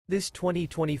This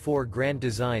 2024 Grand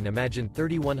Design imagined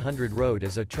 3100 road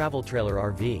as a travel trailer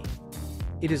RV.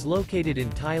 It is located in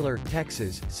Tyler,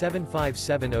 Texas,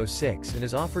 75706 and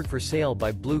is offered for sale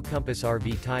by Blue Compass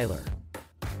RV Tyler.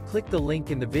 Click the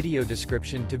link in the video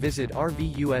description to visit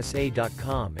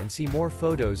RVUSA.com and see more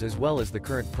photos as well as the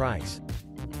current price.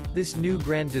 This new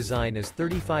Grand Design is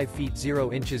 35 feet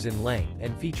 0 inches in length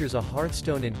and features a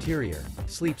HEARTHSTONE interior,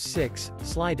 sleeps 6,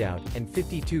 slide-out, and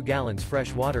 52 gallons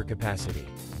fresh water capacity.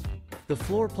 The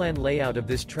floor plan layout of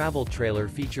this travel trailer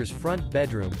features front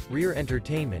bedroom, rear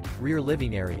entertainment, rear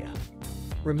living area.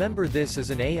 Remember, this is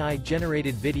an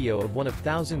AI-generated video of one of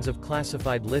thousands of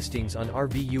classified listings on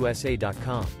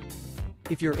RVUSA.com.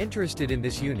 If you're interested in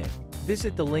this unit,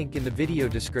 visit the link in the video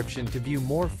description to view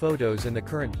more photos and the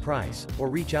current price, or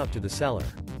reach out to the seller.